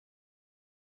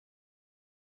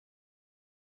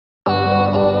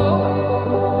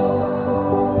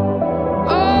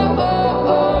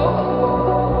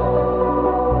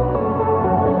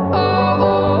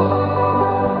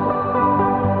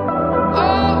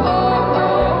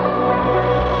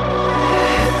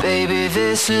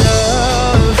this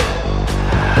love,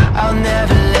 I'll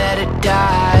never let it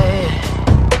die.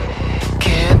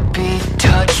 Can't be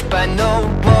touched by no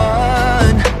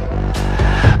one,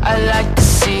 I like to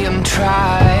see him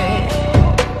try.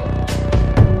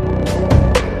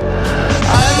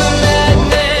 I'm a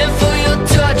madman for your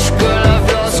touch, girl, I've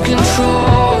lost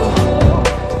control.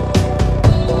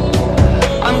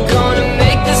 I'm gonna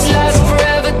make this last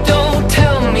forever, don't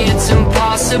tell me it's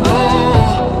impossible.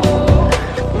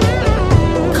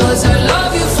 Cause I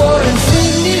love you for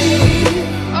infinity,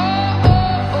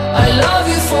 I love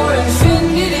you for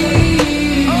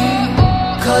infinity.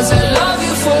 Cause I love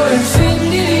you for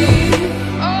infinity,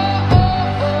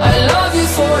 I love you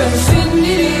for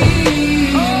infinity.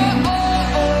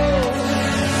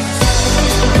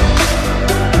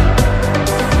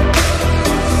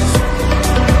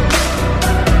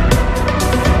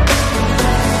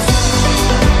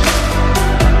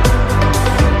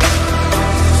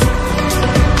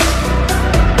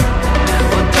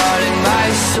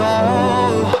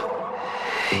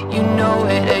 You know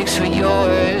it aches for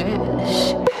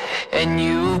yours, and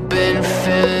you've been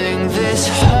filling this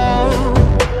hole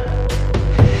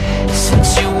since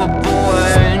you were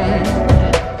born.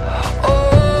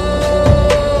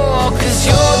 Oh, 'cause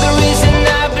you're the reason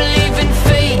I believe in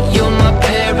fate. You're my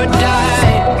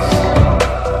paradise,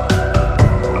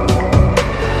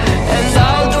 and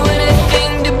I'll do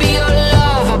anything to be your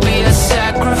love. I'll be a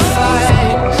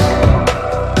sacrifice,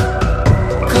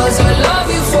 'cause I love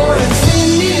you for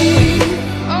infinity,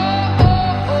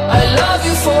 I love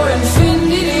you for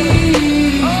infinity.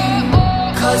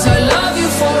 Cause I love you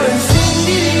for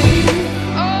infinity,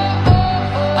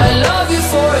 I love you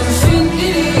for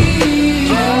infinity.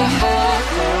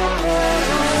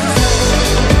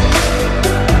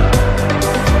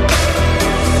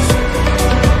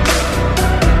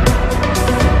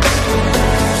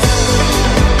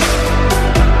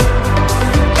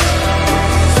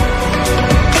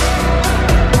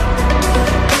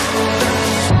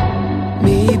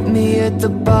 Meet me at the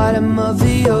bottom of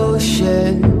the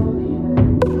ocean,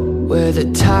 where the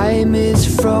time is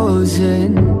frozen,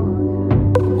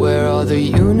 where all the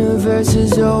universe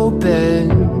is open.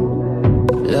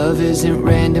 Love isn't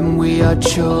random, we are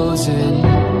chosen,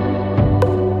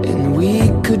 and we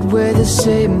could wear the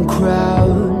same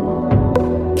crown.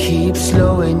 Keep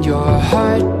slowing your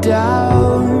heart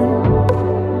down,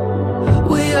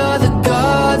 we are the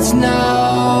gods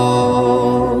now.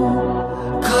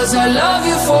 'Cause I love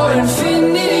you for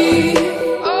infinity,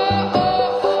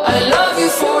 I love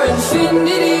you for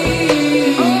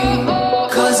infinity.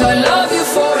 'Cause I love you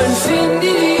for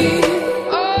infinity,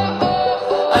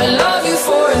 I love you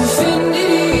for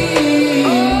infinity.